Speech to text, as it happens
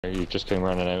You just came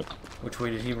running out. Which way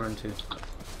did he run to?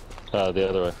 The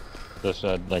other way. This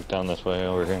like down this way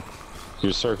over here. He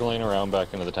was circling around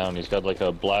back into the town. He's got like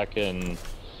a black and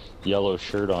yellow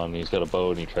shirt on. He's got a bow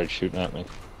and he tried shooting at me.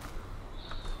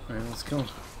 Alright, let's kill him.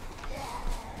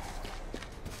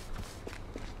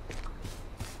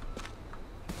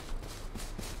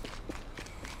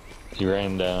 He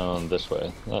ran down this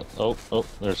way. Oh,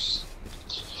 there's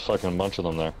fucking a bunch of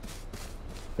them there.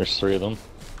 There's 3 of them.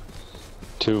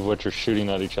 2 of which are shooting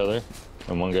at each other,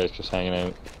 and one guy's just hanging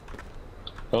out.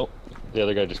 Oh, the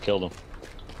other guy just killed him.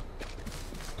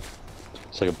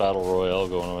 It's like a battle royale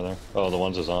going over there. Oh, the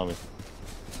one's a zombie.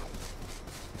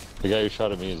 The guy who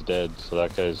shot at me is dead, so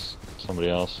that guy's somebody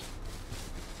else.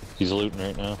 He's looting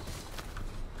right now.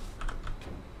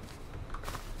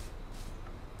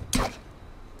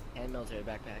 And military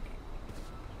backpack.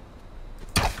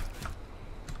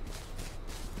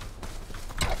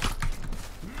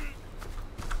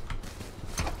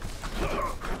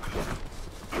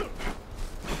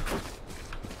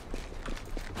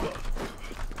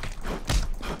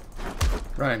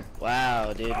 Ryan.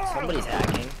 Wow, dude, somebody's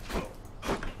hacking.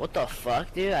 What the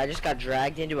fuck, dude? I just got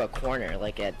dragged into a corner,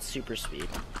 like at super speed.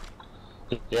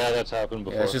 Yeah, that's happened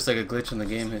before. Yeah, it's just like a glitch in the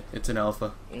game. It's an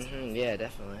alpha. Yeah,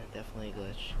 definitely a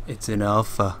glitch. It's an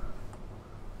alpha.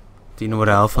 Do you know what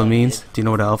alpha means? Do you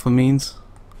know what alpha means?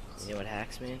 You know what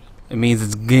hacks mean? It means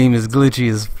this game is glitchy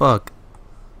as fuck.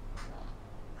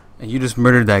 And you just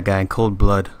murdered that guy in cold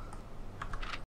blood.